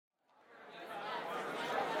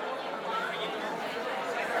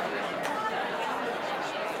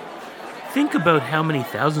Think about how many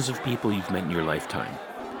thousands of people you've met in your lifetime.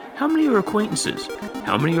 How many are acquaintances?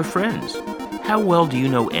 How many are friends? How well do you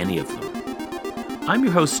know any of them? I'm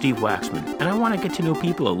your host, Steve Waxman, and I want to get to know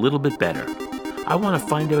people a little bit better. I want to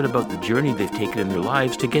find out about the journey they've taken in their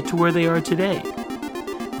lives to get to where they are today.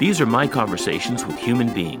 These are my conversations with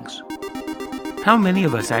human beings. How many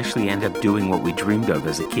of us actually end up doing what we dreamed of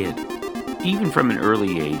as a kid? Even from an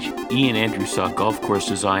early age, Ian Andrews saw golf course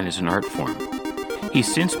design as an art form.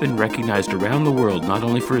 He's since been recognized around the world not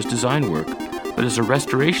only for his design work, but as a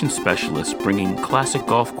restoration specialist bringing classic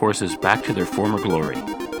golf courses back to their former glory.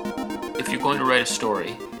 If you're going to write a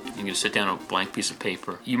story, you're going to sit down on a blank piece of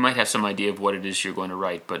paper. You might have some idea of what it is you're going to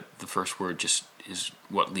write, but the first word just is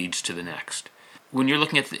what leads to the next. When you're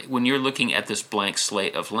looking at this blank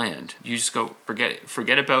slate of land, you just go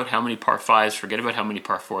forget about how many par 5s, forget about how many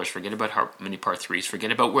par 4s, forget about how many par 3s,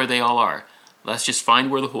 forget about where they all are. Let's just find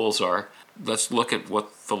where the holes are. Let's look at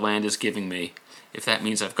what the land is giving me. If that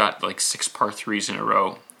means I've got like 6 par 3s in a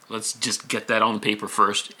row, let's just get that on the paper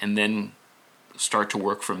first and then start to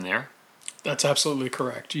work from there. That's absolutely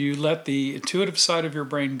correct. You let the intuitive side of your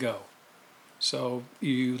brain go. So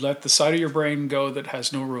you let the side of your brain go that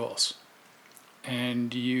has no rules.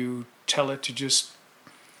 And you tell it to just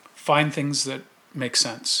find things that make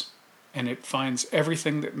sense. And it finds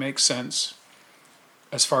everything that makes sense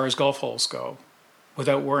as far as golf holes go,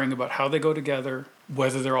 without worrying about how they go together,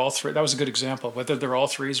 whether they're all three. That was a good example. Whether they're all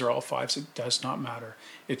 3s or all 5s, it does not matter.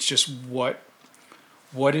 It's just what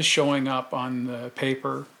is showing up on the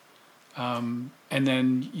paper. And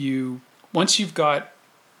then once you've got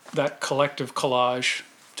that collective collage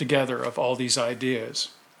together of all these ideas,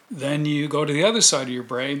 then you go to the other side of your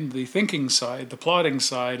brain, the thinking side, the plotting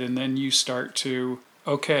side, and then you start to,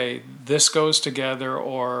 okay, this goes together,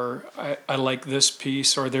 or I like this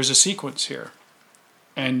piece, or there's a sequence here.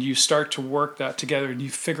 And you start to work that together, and you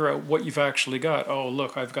figure out what you've actually got. Oh,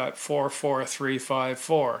 look, I've got 4, 4, 3, 5,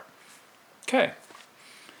 4. Okay.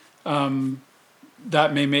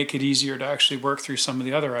 That may make it easier to actually work through some of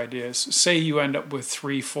the other ideas. Say you end up with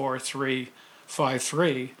 3, 4, 3, 5,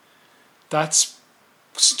 3. That's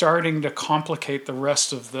starting to complicate the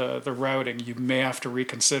rest of the routing. You may have to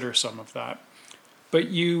reconsider some of that. But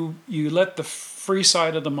you let the free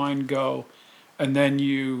side of the mind go, and then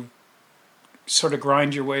you sort of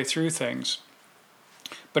grind your way through things.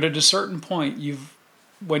 But at a certain point,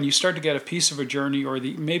 when you start to get a piece of a journey, or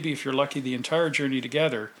maybe if you're lucky, the entire journey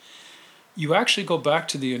together, you actually go back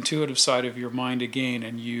to the intuitive side of your mind again,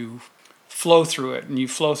 and you flow through it, and you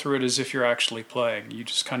flow through it as if you're actually playing. You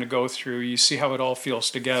just kind of go through, you see how it all feels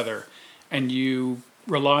together, and you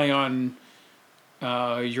rely on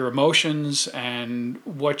your emotions and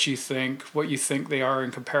what you think they are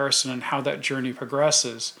in comparison, and how that journey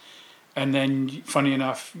progresses. And then, funny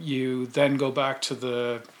enough, you then go back to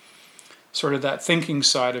the sort of that thinking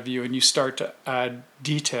side of you, and you start to add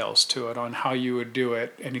details to it on how you would do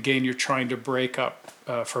it. And again, you're trying to break up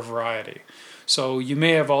for variety. So you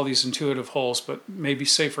may have all these intuitive holes, but maybe,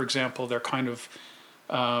 say, for example, they're kind of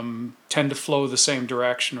tend to flow the same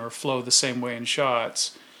direction or flow the same way in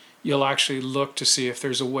shots. You'll actually look to see if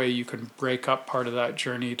there's a way you can break up part of that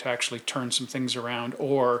journey to actually turn some things around,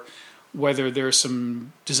 or whether there's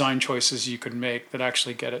some design choices you can make that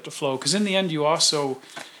actually get it to flow. Because in the end, you also,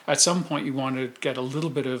 at some point, you want to get a little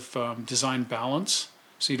bit of design balance.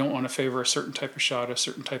 So you don't want to favor a certain type of shot, a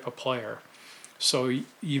certain type of player. So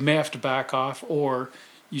you may have to back off, or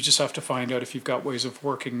you just have to find out if you've got ways of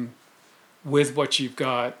working with what you've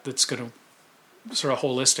got that's going to sort of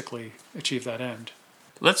holistically achieve that end.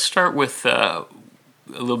 Let's start with a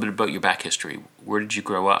little bit about your back history. Where did you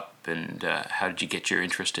grow up, and how did you get your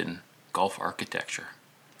interest in golf architecture?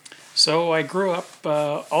 So I grew up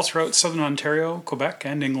all throughout southern Ontario, Quebec,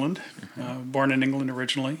 and England. Born in England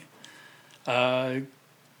originally.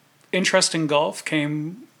 Interest in golf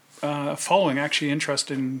came following actually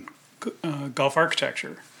interest in golf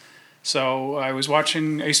architecture. So I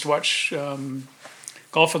used to watch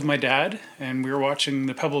golf with my dad, and we were watching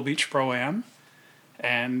the Pebble Beach Pro-Am,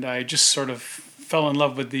 and I just sort of fell in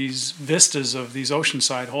love with these vistas of these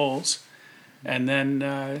oceanside holes. And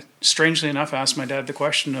then, strangely enough, asked my dad the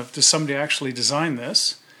question of, does somebody actually design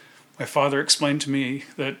this? My father explained to me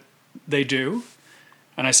that they do.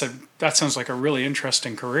 And I said, that sounds like a really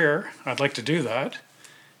interesting career. I'd like to do that.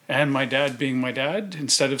 And my dad, being my dad,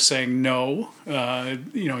 instead of saying no,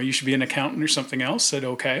 you should be an accountant or something else, said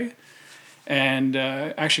okay. And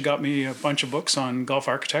actually got me a bunch of books on golf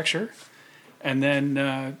architecture. And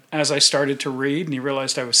then as I started to read and he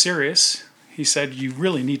realized I was serious, he said, you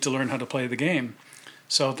really need to learn how to play the game.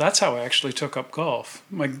 So that's how I actually took up golf.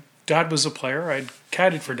 My dad was a player. I'd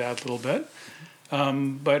caddied for Dad a little bit.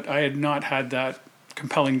 but I had not had that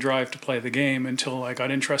compelling drive to play the game until I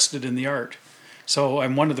got interested in the art. So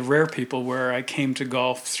I'm one of the rare people where I came to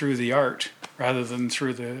golf through the art rather than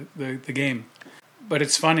through the game. But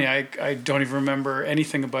it's funny, I don't even remember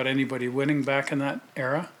anything about anybody winning back in that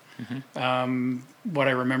era. What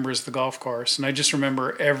I remember is the golf course. And I just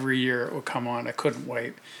remember every year it would come on. I couldn't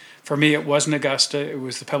wait. For me, it wasn't Augusta. It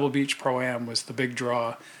was the Pebble Beach Pro-Am was the big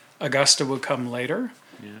draw. Augusta would come later.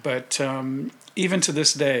 Yeah. But even to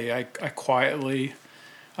this day, I quietly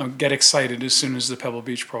get excited as soon as the Pebble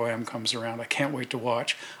Beach Pro-Am comes around. I can't wait to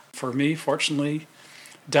watch. For me, fortunately,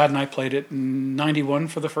 Dad and I played it in '91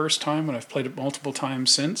 for the first time, and I've played it multiple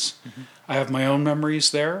times since. I have my own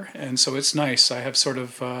memories there, and so it's nice. I have sort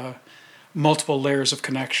of multiple layers of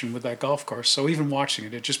connection with that golf course. So even watching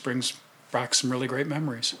it, it just brings back some really great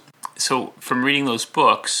memories. So from reading those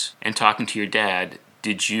books and talking to your dad,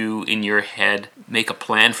 did you, in your head, make a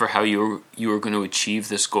plan for how you were going to achieve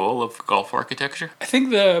this goal of golf architecture? I think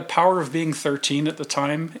the power of being 13 at the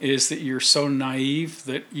time is that you're so naive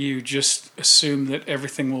that you just assume that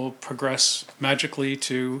everything will progress magically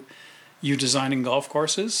to you designing golf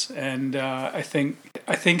courses. And I think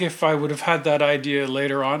if I would have had that idea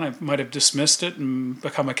later on, I might have dismissed it and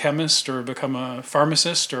become a chemist or become a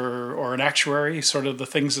pharmacist or an actuary, sort of the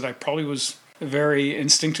things that I probably was very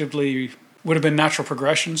instinctively would have been natural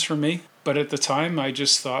progressions for me. But at the time, I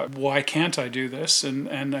just thought, why can't I do this?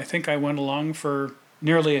 And I think I went along for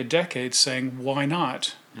nearly a decade saying, why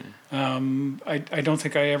not? I don't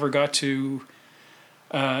think I ever got to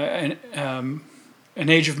an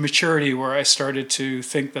age of maturity where I started to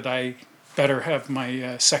think that I better have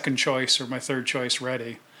my second choice or my third choice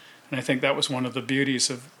ready. And I think that was one of the beauties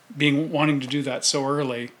of wanting to do that so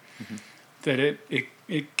early, that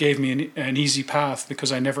it gave me an easy path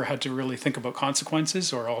because I never had to really think about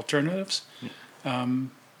consequences or alternatives.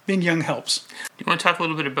 Being young helps. Do you want to talk a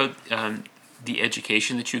little bit about the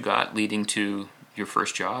education that you got leading to your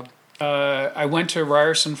first job? I went to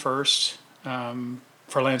Ryerson first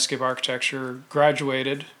for landscape architecture,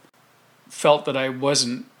 graduated, felt that I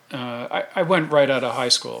wasn't, I went right out of high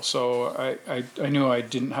school, so I knew I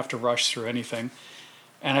didn't have to rush through anything.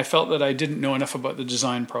 And I felt that I didn't know enough about the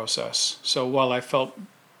design process. So while I felt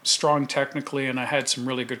strong technically and I had some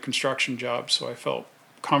really good construction jobs, so I felt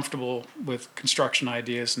comfortable with construction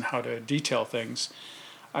ideas and how to detail things,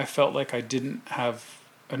 I felt like I didn't have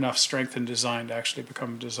enough strength in design to actually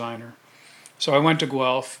become a designer. So I went to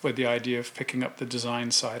Guelph with the idea of picking up the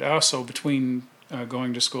design side. I also, between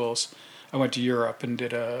going to schools, I went to Europe and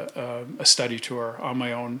did a study tour on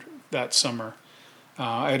my own that summer.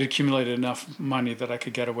 I had accumulated enough money that I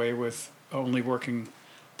could get away with only working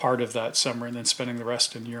part of that summer and then spending the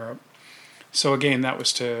rest in Europe. So again, that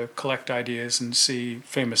was to collect ideas and see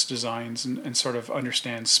famous designs and sort of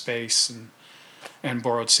understand space and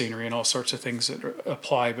borrowed scenery and all sorts of things that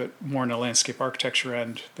apply, but more in a landscape architecture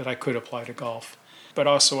end that I could apply to golf. But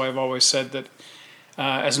also I've always said that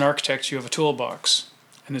as an architect, you have a toolbox.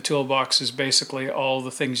 And the toolbox is basically all the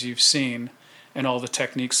things you've seen and all the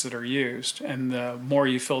techniques that are used. And the more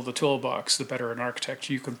you fill the toolbox, the better an architect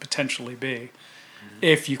you can potentially be,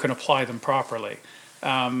 if you can apply them properly.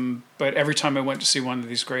 But every time I went to see one of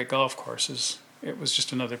these great golf courses, it was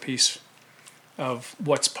just another piece of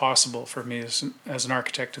what's possible for me as an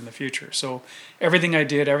architect in the future. So everything I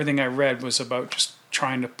did, everything I read was about just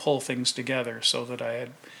trying to pull things together so that I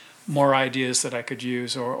had more ideas that I could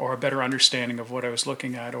use or a better understanding of what I was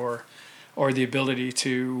looking at or the ability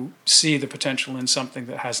to see the potential in something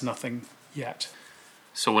that has nothing yet.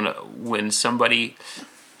 So when somebody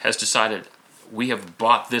has decided, we have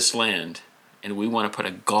bought this land and we want to put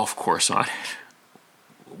a golf course on it,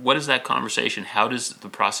 what is that conversation? How does the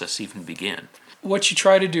process even begin? What you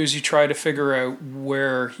try to do is you try to figure out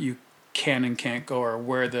where you can and can't go, or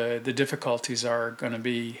where the difficulties are going to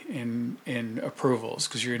be in approvals,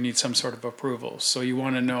 because you're going to need some sort of approvals. So you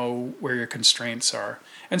want to know where your constraints are.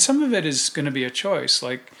 And some of it is going to be a choice.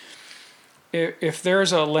 Like if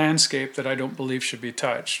there's a landscape that I don't believe should be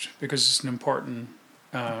touched because it's an important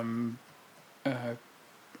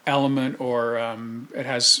element, or it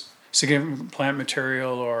has significant plant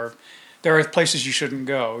material, or there are places you shouldn't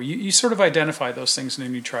go. You sort of identify those things and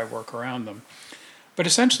then you try work around them. But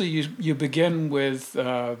essentially you begin with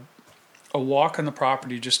a walk on the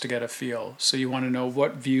property just to get a feel. So you want to know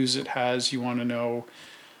what views it has. You want to know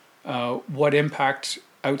what impact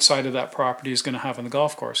outside of that property is going to have on the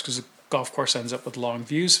golf course, because the golf course ends up with long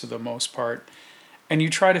views for the most part. And you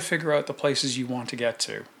try to figure out the places you want to get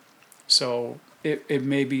to. So it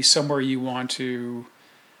may be somewhere you want to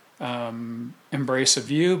embrace a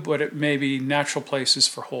view, but it may be natural places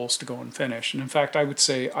for holes to go and finish. And in fact, I would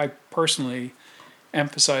say I personally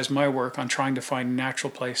emphasize my work on trying to find natural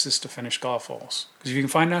places to finish golf holes. Because if you can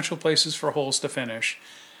find natural places for holes to finish,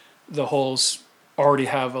 the holes already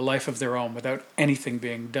have a life of their own without anything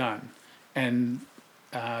being done. And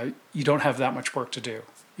you don't have that much work to do.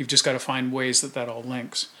 You've just got to find ways that all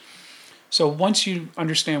links. So once you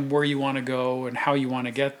understand where you want to go and how you want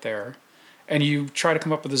to get there, and you try to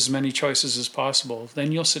come up with as many choices as possible,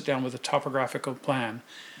 then you'll sit down with a topographical plan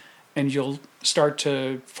and you'll start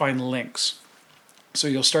to find links. So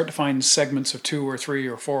you'll start to find segments of 2 or 3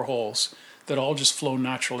 or 4 holes that all just flow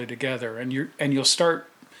naturally together, and you'll start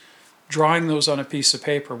drawing those on a piece of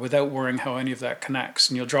paper without worrying how any of that connects.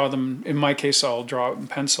 And you'll draw them, in my case, I'll draw it in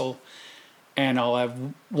pencil, and I'll have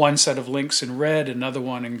one set of links in red, another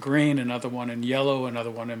one in green, another one in yellow,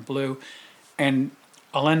 another one in blue, and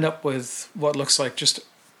I'll end up with what looks like just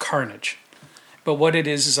carnage. But what it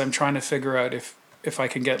is I'm trying to figure out if I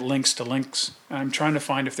can get links to links. I'm trying to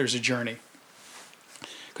find if there's a journey.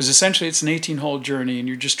 Because essentially it's an 18-hole journey, and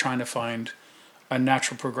you're just trying to find a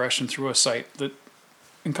natural progression through a site that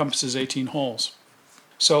encompasses 18 holes.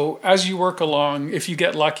 So as you work along, if you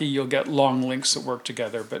get lucky, you'll get long links that work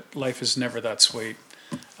together, but life is never that sweet.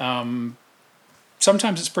 Sometimes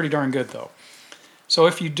it's pretty darn good, though. So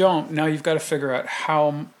if you don't, now you've got to figure out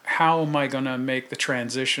how am I going to make the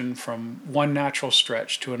transition from one natural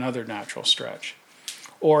stretch to another natural stretch?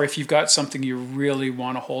 Or if you've got something you really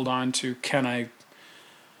want to hold on to, can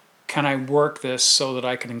I work this so that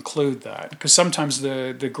I can include that? Because sometimes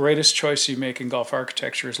the greatest choice you make in golf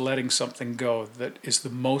architecture is letting something go that is the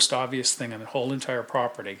most obvious thing in the whole entire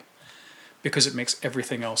property, because it makes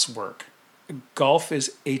everything else work. Golf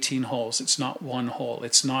is 18 holes. It's not one hole.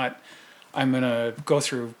 It's not, I'm going to go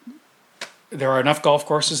through, there are enough golf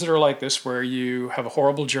courses that are like this where you have a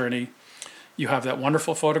horrible journey. You have that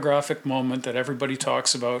wonderful photographic moment that everybody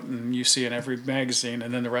talks about and you see in every magazine,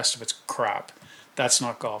 and then the rest of it's crap. That's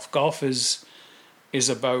not golf. Golf is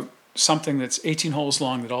about something that's 18 holes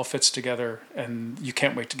long that all fits together, and you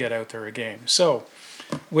can't wait to get out there again. So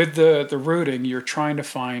with the routing, you're trying to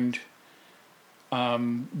find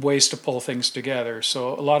ways to pull things together.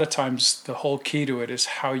 So a lot of times the whole key to it is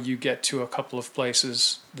how you get to a couple of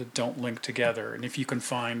places that don't link together. And if you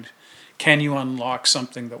can you unlock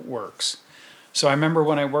something that works? So I remember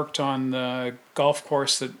when I worked on the golf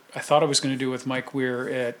course that I thought I was going to do with Mike Weir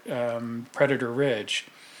at Predator Ridge,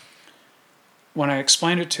 when I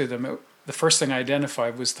explained it to them, the first thing I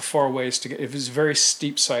identified was the 4 ways to get, it was a very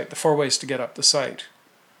steep site, the 4 ways to get up the site.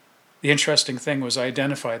 The interesting thing was I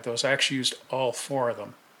identified those. I actually used all 4 of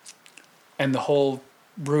them. And the whole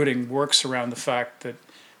routing works around the fact that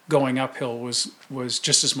going uphill was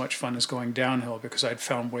just as much fun as going downhill, because I'd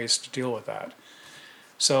found ways to deal with that.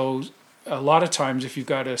 So a lot of times, if you've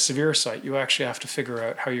got a severe site, you actually have to figure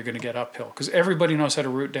out how you're going to get uphill, because everybody knows how to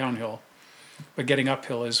route downhill, but getting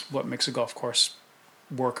uphill is what makes a golf course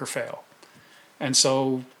work or fail. And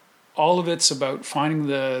so all of it's about finding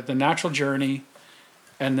the natural journey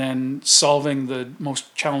and then solving the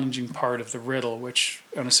most challenging part of the riddle, which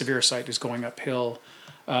on a severe site is going uphill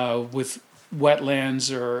with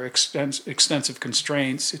wetlands or extensive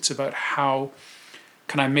constraints. It's about how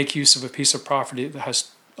can I make use of a piece of property that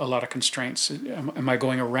has a lot of constraints. Am I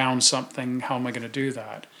going around something? How am I going to do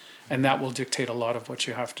that? And that will dictate a lot of what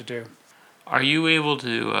you have to do. Are you able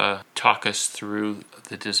to talk us through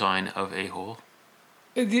the design of a hole?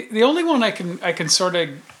 The only one I can sort of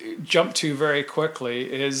jump to very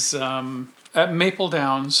quickly is at Maple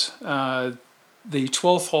Downs. The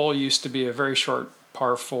 12th hole used to be a very short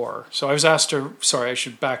par 4. So I was asked to, I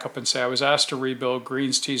should back up and say I was asked to rebuild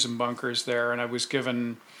greens, tees, and bunkers there, and I was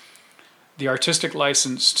given the artistic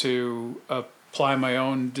license to apply my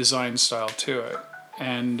own design style to it.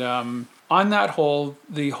 And on that hole,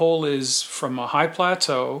 the hole is from a high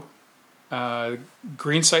plateau.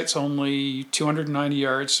 Green site's only 290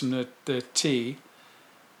 yards from the tee.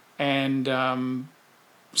 And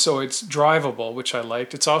so it's drivable, which I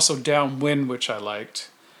liked. It's also downwind, which I liked.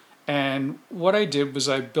 And what I did was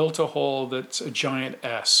I built a hole that's a giant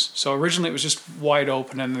S. So originally it was just wide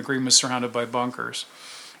open and the green was surrounded by bunkers.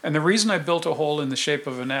 And the reason I built a hole in the shape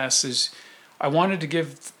of an S is I wanted to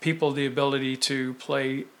give people the ability to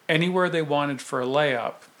play anywhere they wanted for a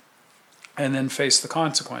layup and then face the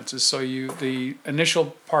consequences. So the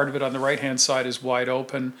initial part of it on the right-hand side is wide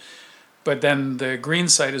open, but then the green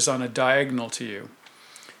side is on a diagonal to you.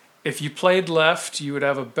 If you played left, you would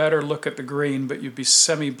have a better look at the green, but you'd be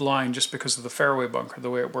semi-blind just because of the fairway bunker,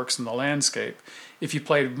 the way it works in the landscape. If you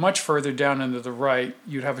played much further down into the right,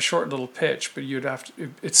 you'd have a short little pitch, but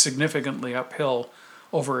it's significantly uphill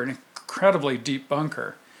over an incredibly deep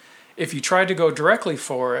bunker. If you tried to go directly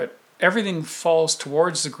for it, everything falls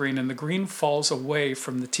towards the green, and the green falls away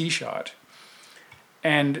from the tee shot.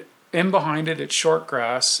 And in behind it, it's short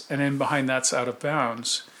grass, and in behind that's out of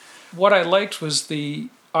bounds. What I liked was the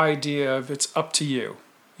idea of it's up to you.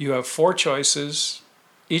 You have 4 choices.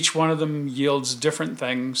 Each one of them yields different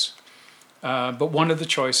things. But one of the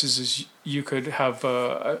choices is you could have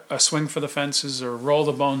a swing for the fences or roll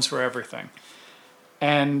the bones for everything.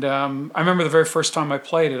 And I remember the very first time I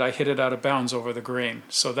played it, I hit it out of bounds over the green.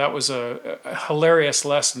 So that was a hilarious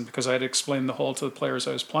lesson, because I had explained the hole to the players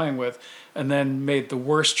I was playing with, and then made the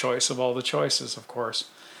worst choice of all the choices, of course.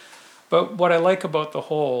 But what I like about the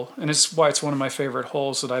hole, and it's why it's one of my favorite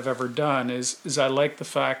holes that I've ever done, is I like the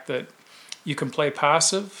fact that you can play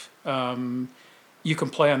passive, you can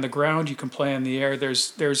play on the ground, you can play in the air.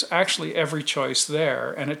 There's actually every choice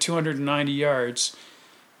there. And at 290 yards,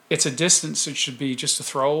 it's a distance that should be just a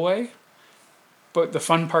throwaway. But the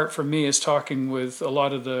fun part for me is talking with a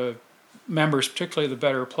lot of the members, particularly the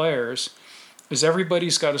better players, is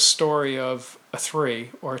everybody's got a story of a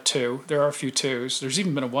 3 or a 2. There are a few 2s. There's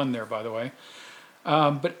even been a 1 there, by the way.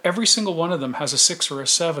 But every single one of them has a 6 or a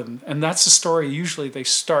 7. And that's the story usually they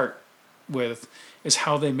start with, is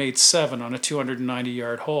how they made 7 on a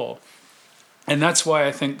 290-yard hole. And that's why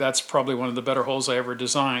I think that's probably one of the better holes I ever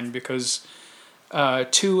designed, because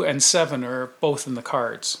 2 and 7 are both in the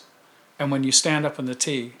cards. And when you stand up on the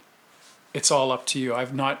tee, it's all up to you.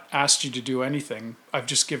 I've not asked you to do anything. I've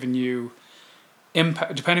just given you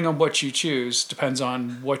impact. Depending on what you choose, depends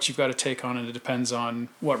on what you've got to take on, and it depends on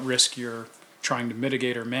what risk you're trying to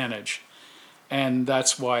mitigate or manage. And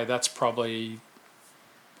that's why that's probably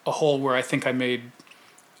a hole where I think I made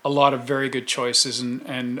a lot of very good choices,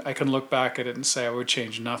 and I can look back at it and say I would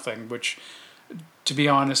change nothing, which, to be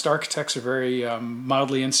honest, architects are very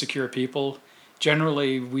mildly insecure people.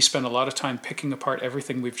 Generally, we spend a lot of time picking apart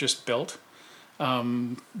everything we've just built,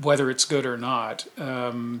 whether it's good or not.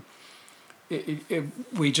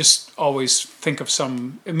 We just always think of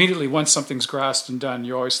immediately once something's grasped and done,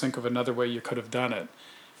 you always think of another way you could have done it.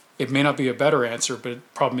 It may not be a better answer, but the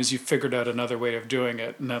problem is you've figured out another way of doing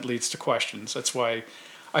it, and that leads to questions. That's why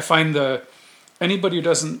I find anybody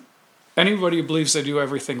who believes they do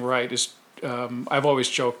everything right is, I've always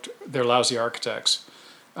joked, they're lousy architects.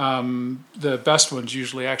 The best ones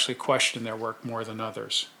usually actually question their work more than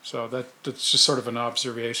others. So that's just sort of an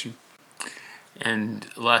observation. And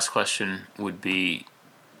last question would be,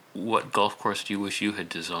 what golf course do you wish you had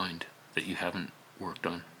designed that you haven't worked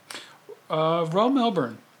on? Royal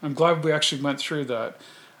Melbourne. I'm glad we actually went through that.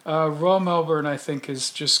 Royal Melbourne, I think, has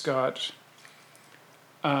just got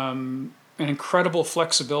an incredible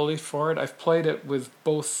flexibility for it. I've played it with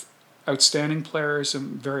both outstanding players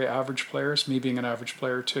and very average players, me being an average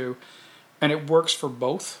player too, and it works for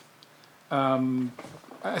both.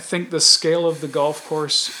 I think the scale of the golf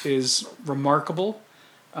course is remarkable,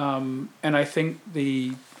 and I think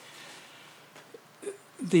the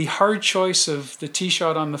hard choice of the tee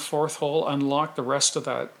shot on the 4th hole unlocked the rest of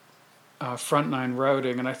that front 9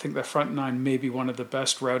 routing, and I think the front 9 may be one of the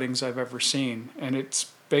best routings I've ever seen, and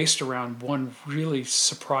it's based around one really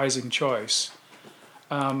surprising choice.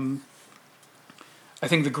 I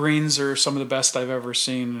think the greens are some of the best I've ever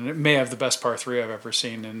seen, and it may have the best par 3 I've ever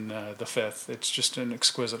seen in the 5th. It's just an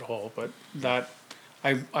exquisite hole, but that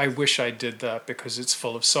I wish I did that, because it's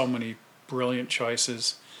full of so many brilliant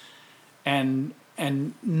choices, and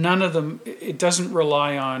none of them, it doesn't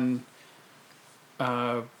rely on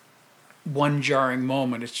one jarring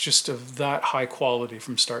moment. It's just of that high quality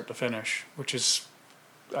from start to finish, which is,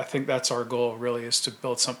 I think that's our goal really, is to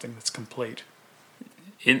build something that's complete.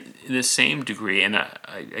 In the same degree, and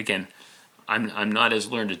again, I'm not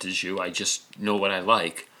as learned as you. I just know what I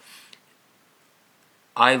like.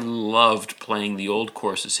 I loved playing the old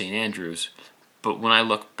course at St. Andrews, but when I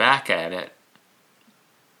look back at it,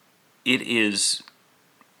 it is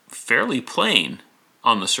fairly plain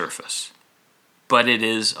on the surface, but it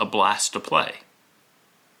is a blast to play.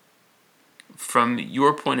 From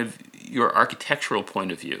your architectural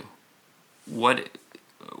point of view, well,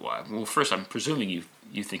 first, I'm presuming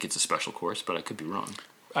you think it's a special course, but I could be wrong.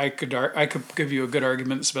 I could give you a good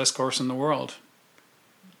argument it's the best course in the world.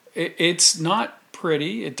 It's not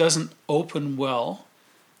pretty. It doesn't open well.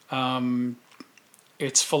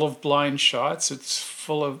 It's full of blind shots.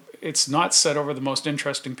 It's not set over the most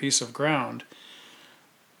interesting piece of ground,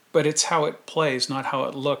 but it's how it plays, not how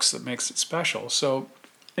it looks, that makes it special. So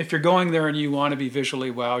if you're going there and you want to be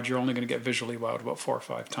visually wowed, you're only going to get visually wowed about 4 or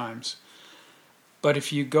 5 times. But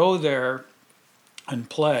if you go there and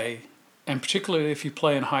play, and particularly if you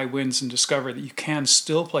play in high winds and discover that you can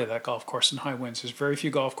still play that golf course in high winds, there's very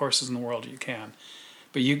few golf courses in the world you can,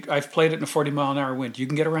 but I've played it in a 40-mile-an-hour wind. You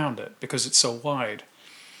can get around it because it's so wide.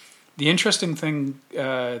 The interesting thing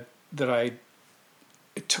it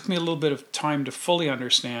took me a little bit of time to fully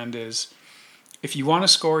understand is, if you want to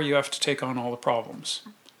score, you have to take on all the problems.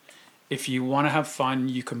 If you want to have fun,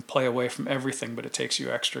 you can play away from everything, but it takes you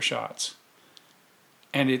extra shots.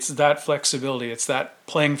 And it's that flexibility, it's that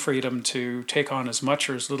playing freedom to take on as much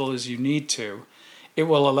or as little as you need to. It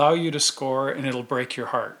will allow you to score, and it'll break your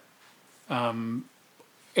heart.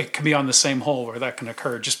 It can be on the same hole where that can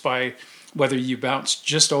occur, just by whether you bounce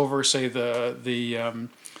just over, say, the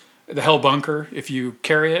hell bunker. If you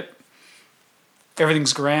carry it,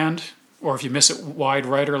 everything's grand. Or if you miss it wide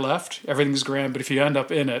right or left, everything's grand. But if you end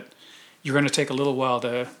up in it, you're going to take a little while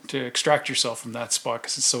to extract yourself from that spot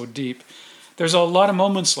because it's so deep. There's a lot of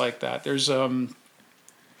moments like that. There's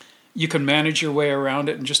you can manage your way around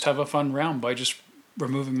it and just have a fun round by just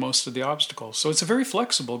removing most of the obstacles. So it's a very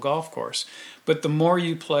flexible golf course. But the more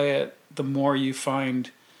you play it, the more you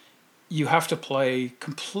find you have to play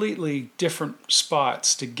completely different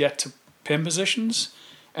spots to get to pin positions.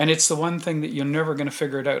 And it's the one thing that you're never going to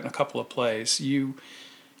figure it out in a couple of plays. You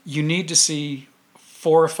need to see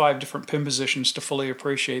 4 or 5 different pin positions to fully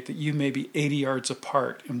appreciate that you may be 80 yards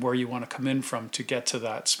apart in where you want to come in from to get to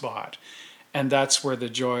that spot. And that's where the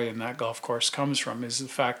joy in that golf course comes from, is the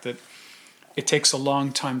fact that it takes a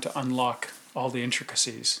long time to unlock all the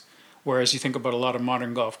intricacies. Whereas you think about a lot of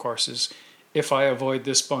modern golf courses, if I avoid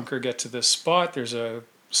this bunker, get to this spot, there's a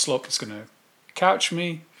slope that's going to couch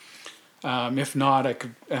me. If not, I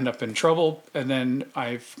could end up in trouble, and then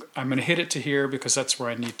I'm going to hit it to here because that's where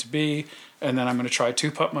I need to be, and then I'm going to try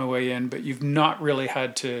 2-putt my way in. But you've not really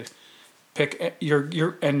had to pick. You're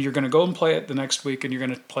going to go and play it the next week, and you're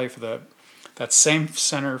going to play for that same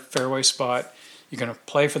center fairway spot. You're going to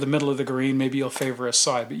play for the middle of the green. Maybe you'll favor a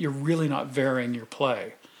side, but you're really not varying your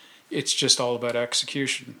play. It's just all about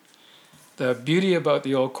execution. The beauty about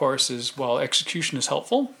the old course is, while execution is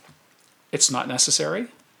helpful, it's not necessary.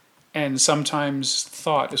 And sometimes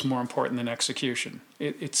thought is more important than execution.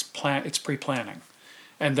 It's pre-planning.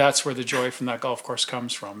 And that's where the joy from that golf course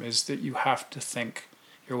comes from, is that you have to think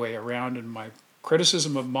your way around. And my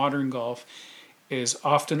criticism of modern golf is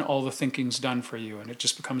often all the thinking's done for you, and it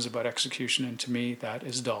just becomes about execution. And to me, that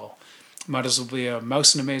is dull. Might as well be a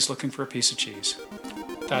mouse in a maze looking for a piece of cheese.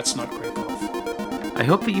 That's not great golf. I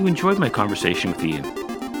hope that you enjoyed my conversation with Ian.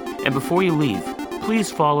 And before you leave,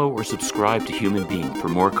 please follow or subscribe to Human Being for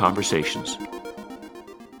more conversations.